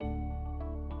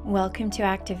Welcome to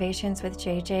Activations with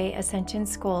JJ Ascension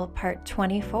School, Part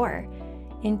 24.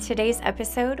 In today's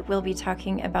episode, we'll be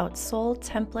talking about soul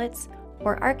templates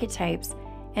or archetypes,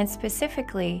 and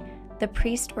specifically the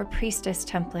priest or priestess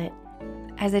template,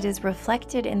 as it is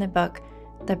reflected in the book,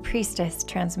 The Priestess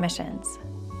Transmissions.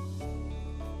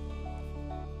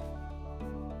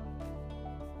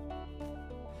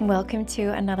 Welcome to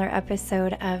another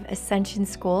episode of Ascension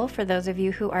School. For those of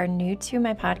you who are new to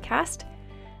my podcast,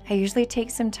 I usually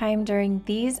take some time during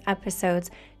these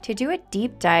episodes to do a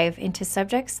deep dive into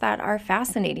subjects that are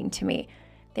fascinating to me.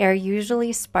 They are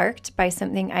usually sparked by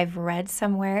something I've read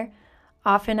somewhere.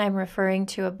 Often I'm referring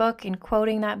to a book and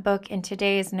quoting that book, and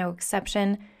today is no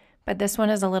exception, but this one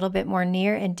is a little bit more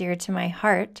near and dear to my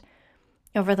heart.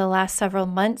 Over the last several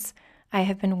months, I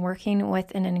have been working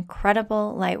with an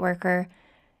incredible lightworker,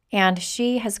 and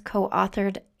she has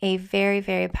co-authored a very,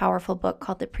 very powerful book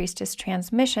called The Priestess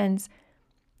Transmissions.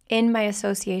 In my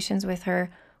associations with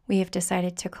her, we have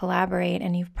decided to collaborate,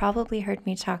 and you've probably heard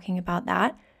me talking about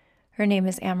that. Her name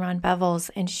is Amron Bevels,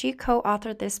 and she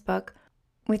co-authored this book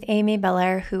with Amy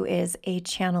Belair, who is a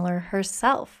channeler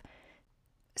herself.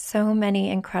 So many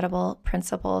incredible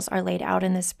principles are laid out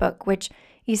in this book, which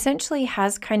essentially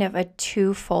has kind of a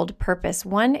twofold purpose.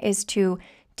 One is to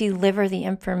deliver the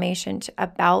information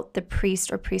about the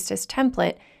priest or priestess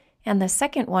template, and the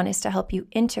second one is to help you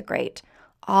integrate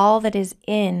all that is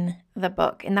in the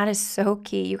book. And that is so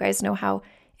key. You guys know how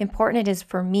important it is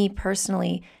for me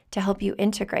personally to help you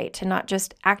integrate, to not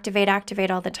just activate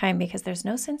all the time, because there's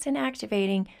no sense in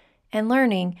activating and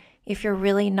learning if you're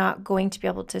really not going to be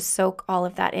able to soak all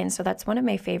of that in. So that's one of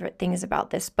my favorite things about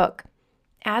this book.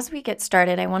 As we get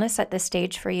started, I want to set the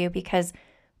stage for you because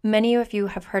many of you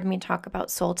have heard me talk about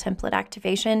soul template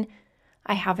activation.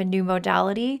 I have a new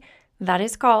modality that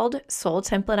is called soul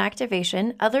template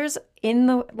activation. Others in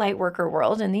the lightworker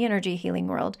world, in the energy healing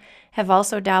world, have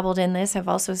also dabbled in this, have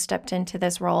also stepped into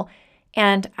this role.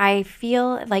 And I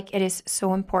feel like it is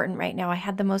so important right now. I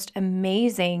had the most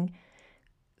amazing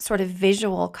sort of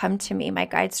visual come to me. My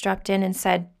guides dropped in and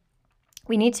said,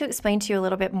 we need to explain to you a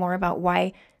little bit more about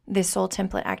why this soul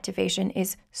template activation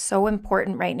is so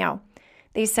important right now.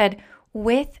 They said,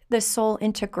 with the soul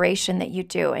integration that you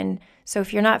do, and so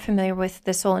if you're not familiar with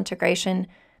the soul integration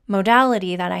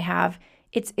modality that I have,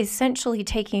 it's essentially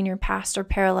taking your past or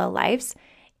parallel lives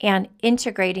and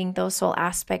integrating those soul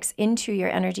aspects into your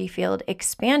energy field,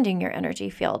 expanding your energy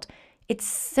field. It's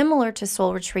similar to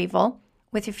soul retrieval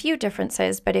with a few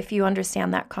differences, but if you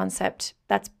understand that concept,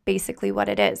 that's basically what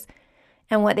it is.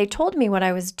 And what they told me what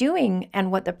I was doing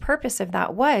and what the purpose of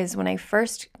that was when I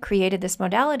first created this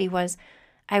modality was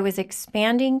I was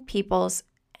expanding people's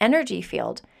energy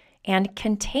field and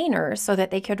container so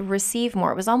that they could receive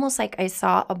more. It was almost like I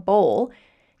saw a bowl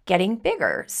getting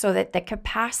bigger so that the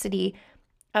capacity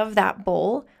of that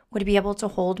bowl would be able to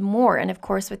hold more. And of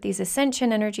course, with these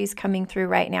ascension energies coming through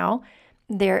right now,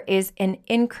 there is an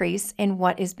increase in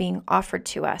what is being offered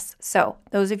to us. So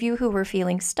those of you who were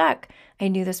feeling stuck, I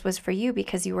knew this was for you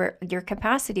because your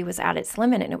capacity was at its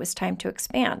limit and it was time to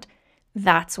expand.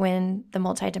 That's when the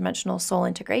multidimensional soul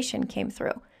integration came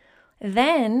through.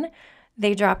 Then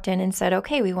they dropped in and said,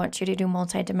 okay, we want you to do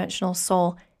multidimensional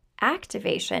soul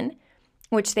activation,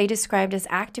 which they described as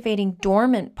activating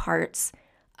dormant parts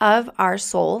of our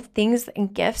soul, things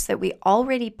and gifts that we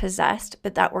already possessed,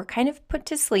 but that were kind of put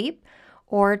to sleep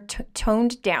or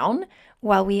toned down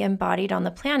while we embodied on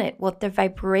the planet. With the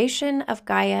vibration of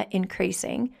Gaia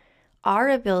increasing, our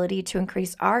ability to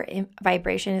increase our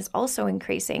vibration is also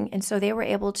increasing. And so they were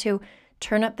able to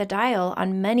turn up the dial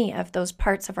on many of those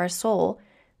parts of our soul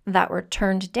that were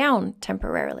turned down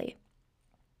temporarily.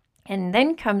 And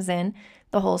then comes in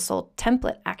the whole soul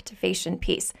template activation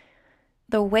piece.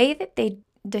 The way that they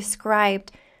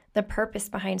described the purpose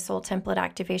behind soul template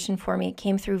activation for me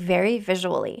came through very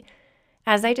visually.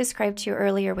 As I described to you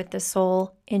earlier with the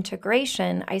soul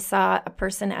integration, I saw a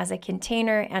person as a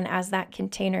container, and as that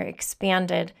container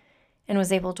expanded and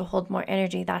was able to hold more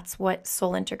energy, that's what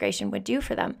soul integration would do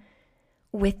for them.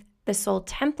 With the soul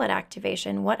template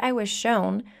activation, what I was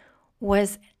shown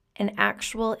was an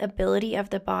actual ability of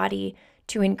the body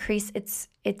to increase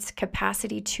its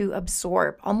capacity to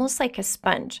absorb, almost like a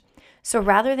sponge. So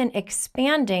rather than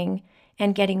expanding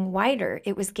and getting wider,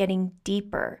 it was getting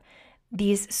deeper.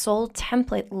 These soul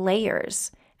template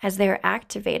layers, as they're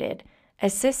activated,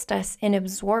 assist us in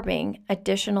absorbing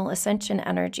additional ascension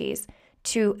energies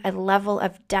to a level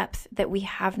of depth that we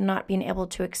have not been able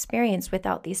to experience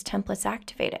without these templates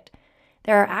activated.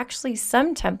 There are actually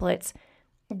some templates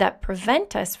that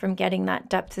prevent us from getting that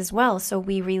depth as well, so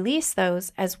we release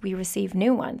those as we receive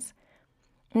new ones.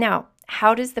 Now,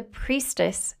 how does the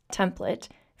priestess template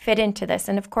fit into this.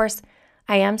 And of course,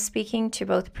 I am speaking to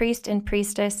both priest and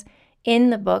priestess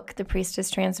in the book, The Priestess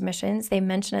Transmissions. They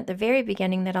mention at the very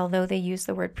beginning that although they use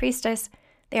the word priestess,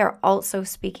 they are also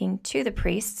speaking to the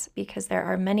priests, because there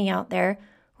are many out there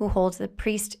who hold the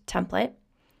priest template.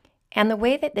 And the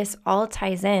way that this all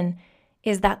ties in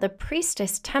is that the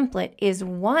priestess template is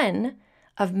one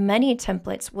of many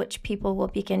templates which people will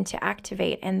begin to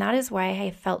activate. And that is why I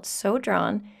felt so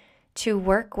drawn to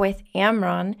work with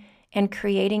Amron and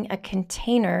creating a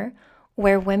container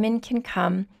where women can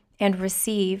come and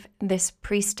receive this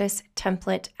priestess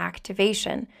template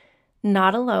activation,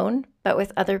 not alone, but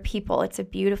with other people. It's a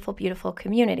beautiful, beautiful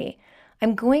community.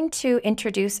 I'm going to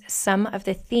introduce some of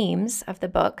the themes of the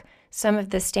book, some of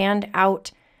the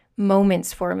standout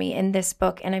moments for me in this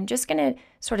book, and I'm just going to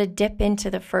sort of dip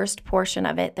into the first portion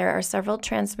of it. There are several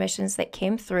transmissions that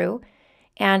came through,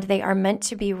 and they are meant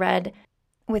to be read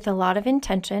with a lot of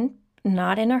intention,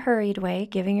 not in a hurried way,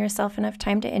 giving yourself enough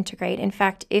time to integrate. In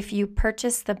fact, if you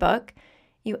purchase the book,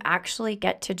 you actually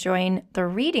get to join the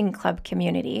Reading Club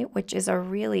community, which is a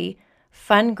really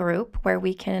fun group where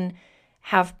we can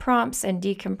have prompts and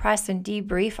decompress and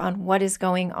debrief on what is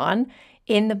going on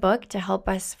in the book to help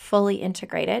us fully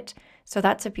integrate it. So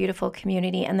that's a beautiful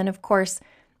community. And then, of course,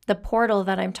 the portal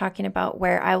that I'm talking about,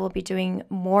 where I will be doing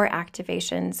more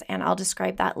activations, and I'll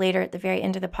describe that later at the very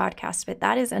end of the podcast. But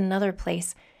that is another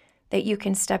place that you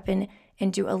can step in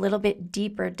and do a little bit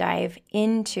deeper dive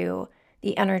into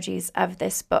the energies of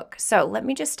this book. So let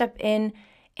me just step in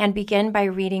and begin by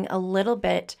reading a little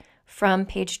bit from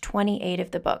page 28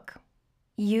 of the book.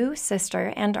 You,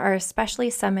 sister, and our especially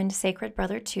summoned sacred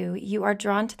brother too, you are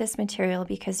drawn to this material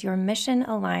because your mission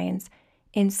aligns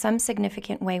in some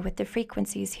significant way with the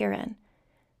frequencies herein.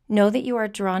 Know that you are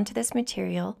drawn to this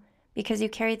material because you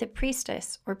carry the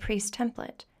priestess or priest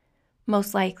template.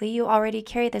 Most likely, you already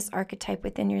carry this archetype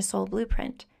within your soul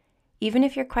blueprint, even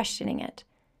if you're questioning it.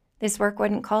 This work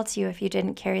wouldn't call to you if you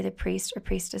didn't carry the priest or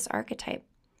priestess archetype.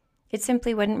 It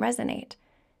simply wouldn't resonate.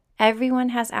 Everyone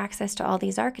has access to all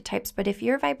these archetypes, but if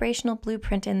your vibrational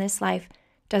blueprint in this life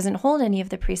doesn't hold any of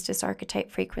the priestess archetype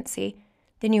frequency,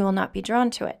 then you will not be drawn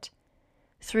to it.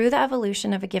 Through the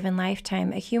evolution of a given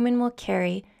lifetime, a human will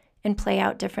carry and play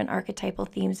out different archetypal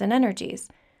themes and energies.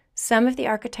 Some of the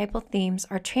archetypal themes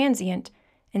are transient,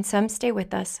 and some stay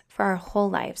with us for our whole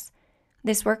lives.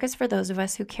 This work is for those of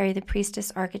us who carry the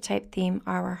priestess archetype theme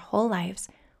our whole lives,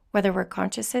 whether we're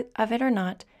conscious of it or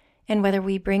not, and whether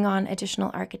we bring on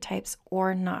additional archetypes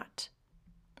or not.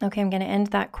 Okay, I'm going to end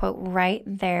that quote right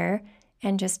there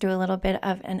and just do a little bit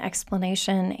of an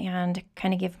explanation and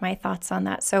kind of give my thoughts on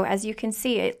that. So as you can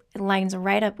see, it lines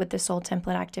right up with the soul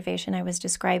template activation I was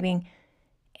describing.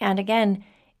 And again,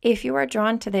 if you are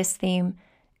drawn to this theme,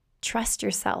 trust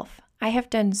yourself. I have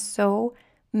done so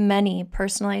many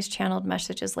personalized channeled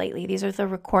messages lately. These are the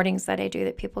recordings that I do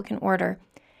that people can order.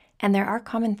 And there are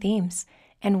common themes.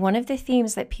 And one of the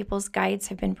themes that people's guides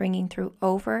have been bringing through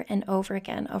over and over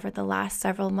again over the last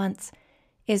several months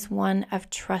is one of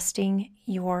trusting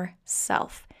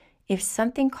yourself. If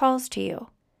something calls to you,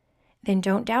 then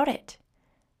don't doubt it.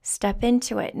 Step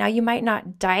into it. Now, you might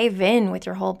not dive in with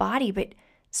your whole body, but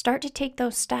start to take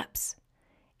those steps.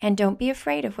 And don't be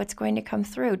afraid of what's going to come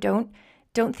through. Don't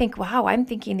think, wow, I'm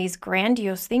thinking these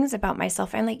grandiose things about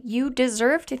myself. And you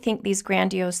deserve to think these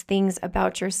grandiose things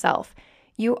about yourself.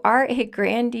 You are a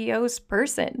grandiose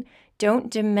person. Don't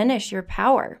diminish your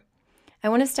power. I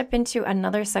want to step into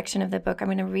another section of the book. I'm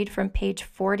going to read from page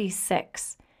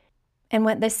 46. And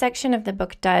what this section of the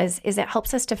book does is it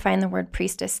helps us define the word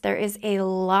priestess. There is a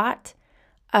lot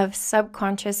of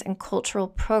subconscious and cultural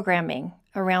programming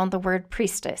around the word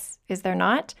priestess, is there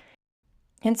not?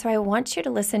 And so I want you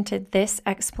to listen to this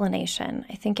explanation.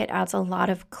 I think it adds a lot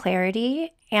of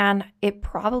clarity, and it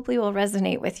probably will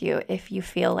resonate with you if you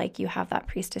feel like you have that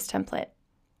priestess template.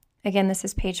 Again, this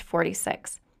is page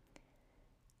 46.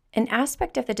 An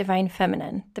aspect of the divine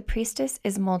feminine, the priestess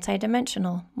is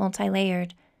multidimensional,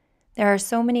 multi-layered. There are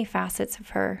so many facets of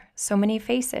her, so many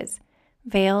faces,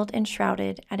 veiled and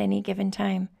shrouded at any given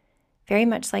time, very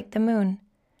much like the moon.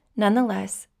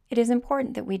 Nonetheless, it is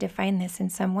important that we define this in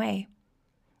some way.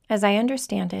 As I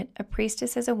understand it, a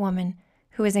priestess is a woman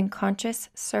who is in conscious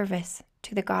service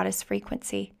to the goddess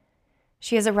frequency.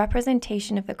 She is a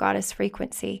representation of the goddess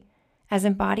frequency, as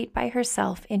embodied by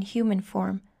herself in human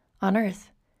form on earth.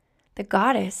 The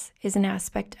goddess is an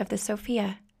aspect of the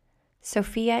Sophia.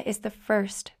 Sophia is the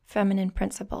first feminine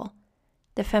principle,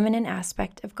 the feminine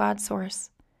aspect of God's source.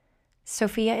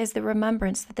 Sophia is the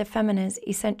remembrance that the feminine is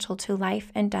essential to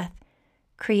life and death,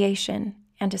 creation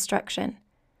and destruction.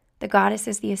 The goddess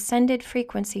is the ascended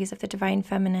frequencies of the divine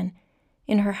feminine,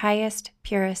 in her highest,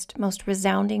 purest, most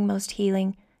resounding, most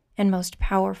healing, and most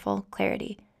powerful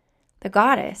clarity. The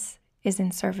goddess is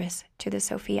in service to the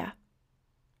Sophia.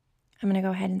 I'm going to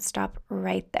go ahead and stop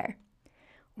right there.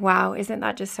 Wow, isn't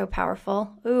that just so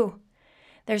powerful? Ooh,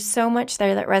 there's so much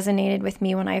there that resonated with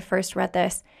me when I first read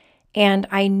this. And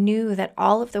I knew that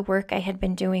all of the work I had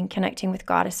been doing connecting with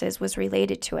goddesses was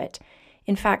related to it.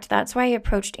 In fact, that's why I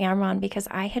approached Amron, because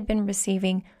I had been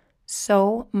receiving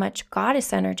so much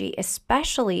goddess energy,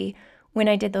 especially when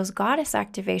I did those goddess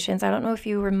activations. I don't know if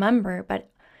you remember, but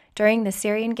during the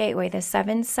Syrian Gateway, the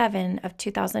 7/7 of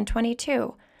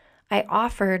 2022, I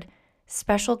offered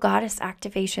special goddess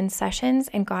activation sessions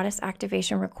and goddess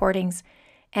activation recordings.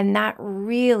 And that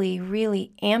really,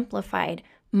 really amplified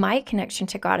my connection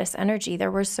to goddess energy.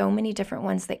 There were so many different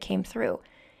ones that came through.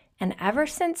 And ever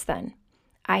since then,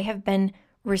 I have been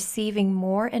receiving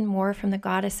more and more from the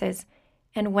goddesses.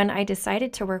 And when I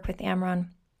decided to work with Amron,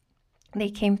 they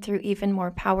came through even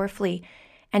more powerfully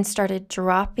and started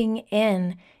dropping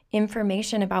in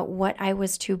information about what I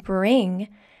was to bring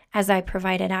as I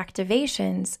provided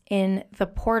activations in the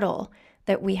portal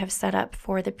that we have set up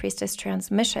for the Priestess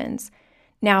Transmissions.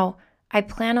 Now, I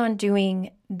plan on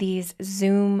doing these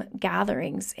Zoom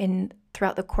gatherings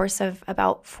throughout the course of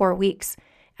about 4 weeks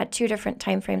at 2 different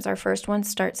timeframes. Our first one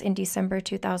starts in December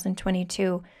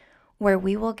 2022, where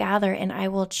we will gather and I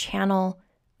will channel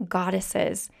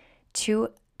goddesses to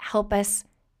help us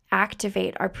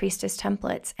activate our priestess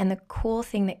templates. And the cool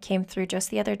thing that came through just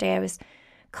the other day, I was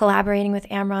collaborating with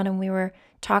Amron and we were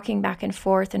talking back and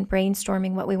forth and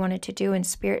brainstorming what we wanted to do, and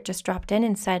Spirit just dropped in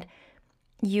and said,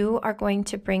 you are going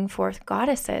to bring forth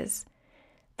goddesses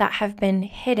that have been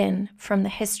hidden from the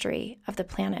history of the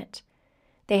planet.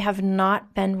 They have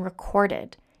not been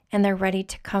recorded and they're ready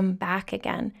to come back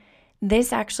again.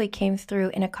 This actually came through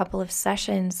in a couple of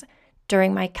sessions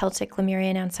during my Celtic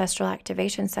Lemurian ancestral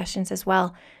activation sessions as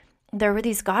well. There were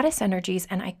these goddess energies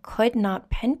and I could not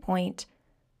pinpoint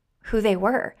who they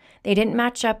were. They didn't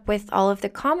match up with all of the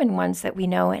common ones that we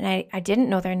know, and I didn't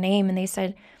know their name. And they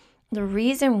said, the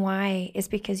reason why is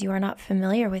because you are not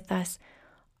familiar with us.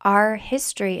 Our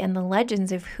history and the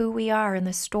legends of who we are and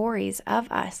the stories of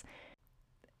us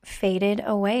faded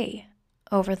away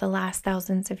over the last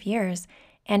thousands of years.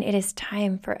 And it is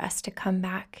time for us to come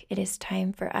back. It is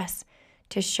time for us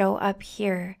to show up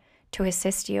here to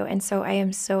assist you. And so I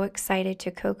am so excited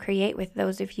to co-create with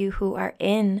those of you who are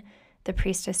in the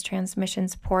Priestess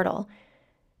Transmissions portal.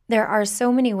 There are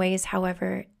so many ways,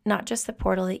 however, not just the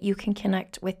portal, that you can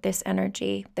connect with this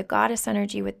energy, the goddess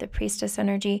energy with the priestess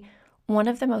energy. One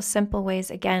of the most simple ways,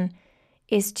 again,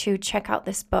 is to check out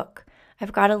this book.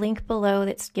 I've got a link below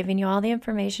that's giving you all the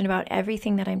information about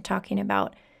everything that I'm talking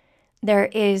about. There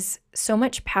is so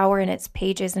much power in its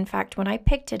pages. In fact, when I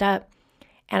picked it up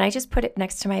and I just put it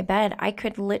next to my bed, I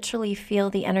could literally feel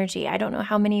the energy. I don't know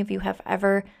how many of you have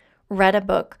ever read a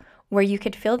book where you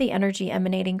could feel the energy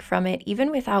emanating from it,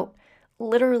 even without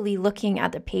literally looking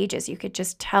at the pages. You could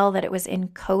just tell that it was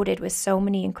encoded with so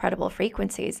many incredible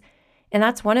frequencies. And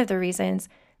that's one of the reasons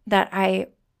that I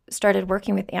started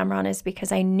working with Amron, is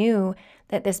because I knew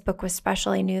that this book was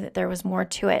special. I knew that there was more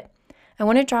to it. I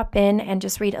want to drop in and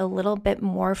just read a little bit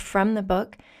more from the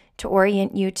book to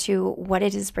orient you to what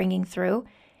it is bringing through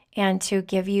and to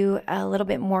give you a little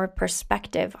bit more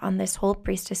perspective on this whole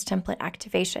priestess template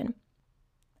activation.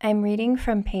 I'm reading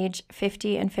from page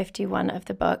 50 and 51 of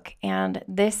the book, and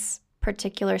this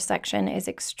particular section is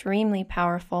extremely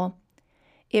powerful.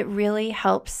 It really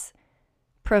helps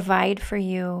provide for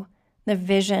you the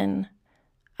vision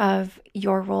of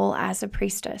your role as a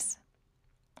priestess.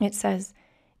 It says,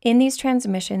 in these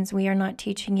transmissions, we are not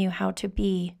teaching you how to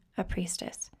be a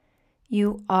priestess.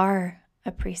 You are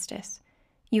a priestess.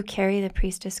 You carry the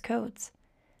priestess codes.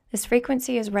 This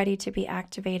frequency is ready to be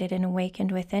activated and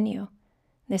awakened within you.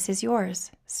 This is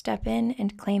yours. Step in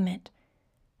and claim it.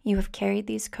 You have carried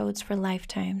these codes for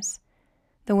lifetimes.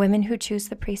 The women who choose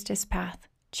the priestess path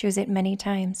choose it many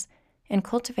times and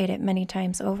cultivate it many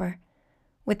times over,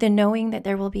 with the knowing that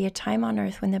there will be a time on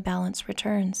earth when the balance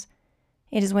returns.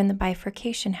 It is when the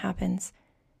bifurcation happens.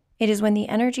 It is when the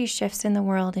energy shifts in the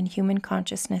world and human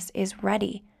consciousness is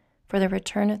ready for the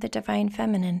return of the divine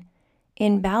feminine,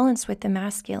 in balance with the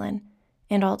masculine,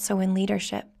 and also in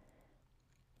leadership.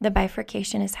 The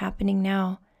bifurcation is happening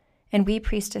now, and we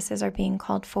priestesses are being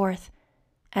called forth.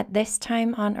 At this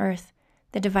time on earth,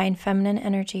 the divine feminine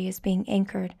energy is being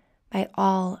anchored by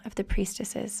all of the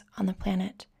priestesses on the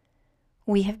planet.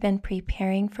 We have been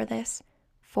preparing for this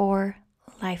for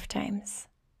lifetimes.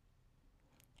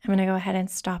 I'm going to go ahead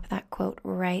and stop that quote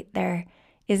right there.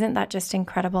 Isn't that just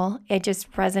incredible? It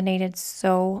just resonated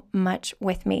so much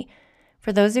with me.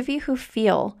 For those of you who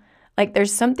feel like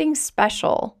there's something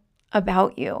special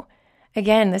about you,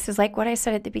 again, this is like what I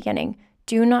said at the beginning.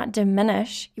 Do not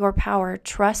diminish your power.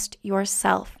 Trust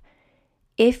yourself.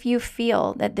 If you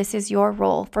feel that this is your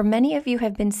role, for many of you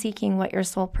have been seeking what your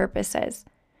soul purpose is.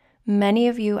 Many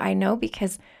of you I know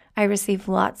because I receive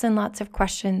lots and lots of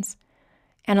questions,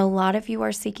 and a lot of you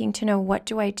are seeking to know, what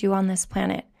do I do on this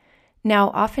planet? Now,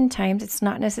 oftentimes it's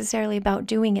not necessarily about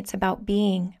doing, it's about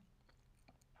being.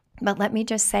 But let me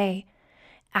just say,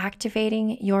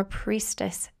 activating your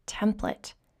priestess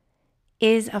template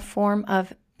is a form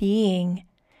of being.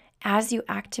 As you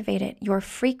activate it, your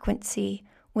frequency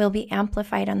will be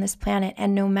amplified on this planet.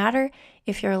 And no matter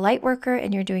if you're a light worker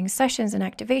and you're doing sessions and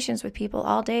activations with people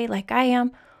all day like I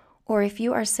am, or if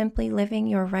you are simply living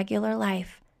your regular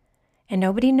life and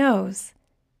nobody knows,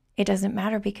 it doesn't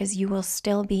matter, because you will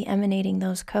still be emanating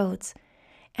those codes.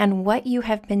 And what you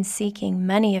have been seeking,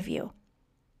 many of you,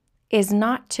 is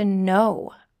not to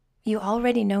know. You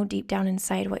already know deep down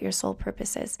inside what your soul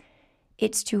purpose is.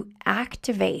 It's to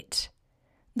activate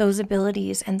those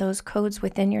abilities and those codes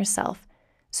within yourself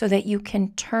so that you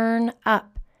can turn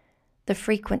up the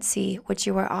frequency which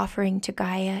you are offering to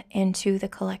Gaia and to the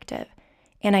collective.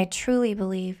 And I truly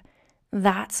believe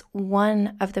that's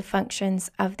one of the functions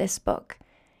of this book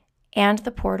and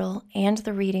the portal and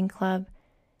the reading club.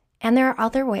 And there are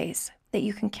other ways that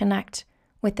you can connect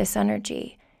with this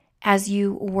energy as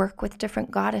you work with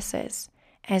different goddesses,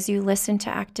 as you listen to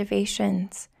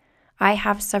activations. I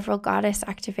have several goddess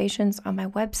activations on my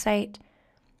website.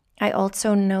 I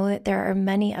also know that there are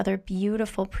many other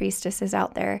beautiful priestesses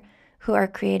out there who are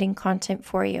creating content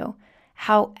for you.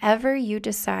 However you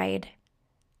decide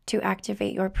to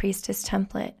activate your priestess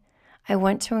template, I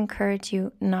want to encourage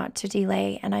you not to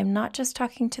delay. And I'm not just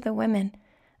talking to the women,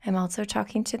 I'm also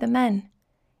talking to the men.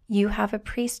 You have a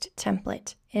priest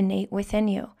template innate within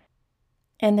you.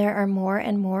 And there are more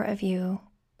and more of you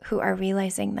who are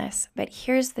realizing this. But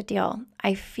here's the deal.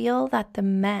 I feel that the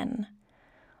men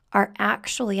are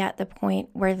actually at the point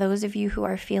where those of you who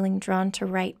are feeling drawn to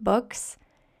write books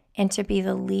and to be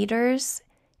the leaders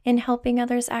in helping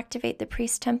others activate the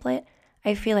priest template,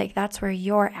 I feel like that's where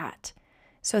you're at.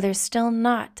 So there's still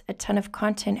not a ton of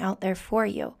content out there for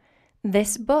you.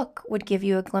 This book would give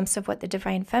you a glimpse of what the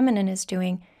divine feminine is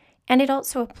doing, and it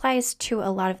also applies to a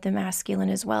lot of the masculine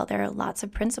as well. There are lots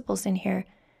of principles in here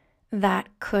that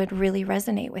could really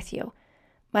resonate with you.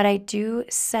 But I do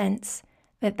sense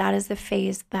that that is the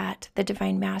phase that the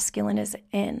divine masculine is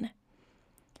in.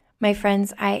 My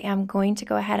friends, I am going to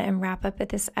go ahead and wrap up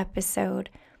this episode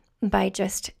by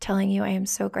just telling you I am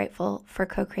so grateful for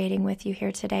co-creating with you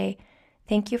here today.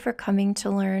 Thank you for coming to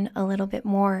learn a little bit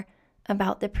more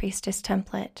about the priestess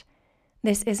template.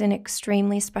 This is an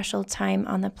extremely special time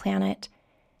on the planet,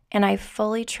 and I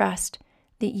fully trust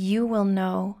that you will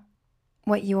know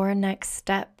what your next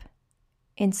step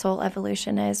in soul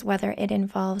evolution is, whether it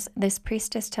involves this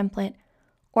priestess template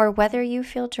or whether you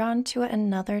feel drawn to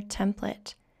another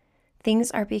template.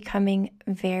 Things are becoming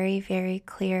very, very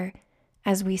clear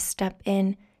as we step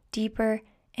in deeper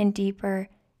and deeper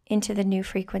into the new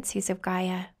frequencies of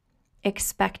Gaia.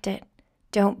 Expect it.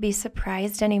 Don't be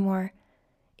surprised anymore.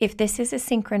 If this is a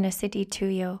synchronicity to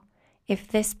you, if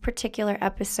this particular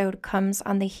episode comes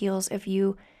on the heels of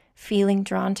you feeling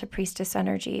drawn to priestess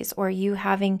energies or you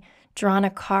having drawn a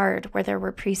card where there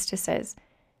were priestesses,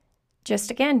 just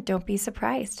again, don't be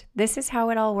surprised. This is how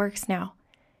it all works now.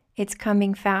 It's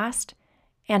coming fast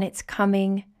and it's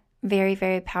coming very,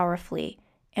 very powerfully,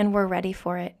 and we're ready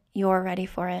for it. You're ready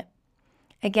for it.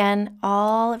 Again,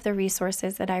 all of the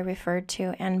resources that I referred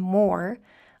to and more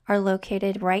are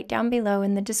located right down below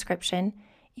in the description.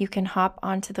 You can hop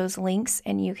onto those links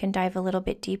and you can dive a little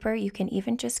bit deeper. You can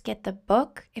even just get the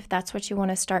book if that's what you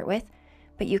want to start with,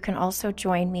 but you can also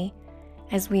join me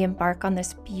as we embark on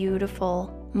this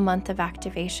beautiful month of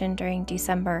activation during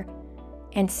December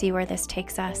and see where this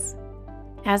takes us.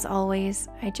 As always,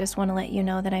 I just want to let you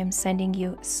know that I'm sending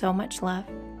you so much love,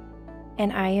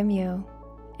 and I am you,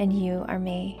 and you are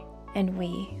me, and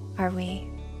we are we.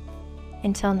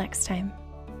 Until next time.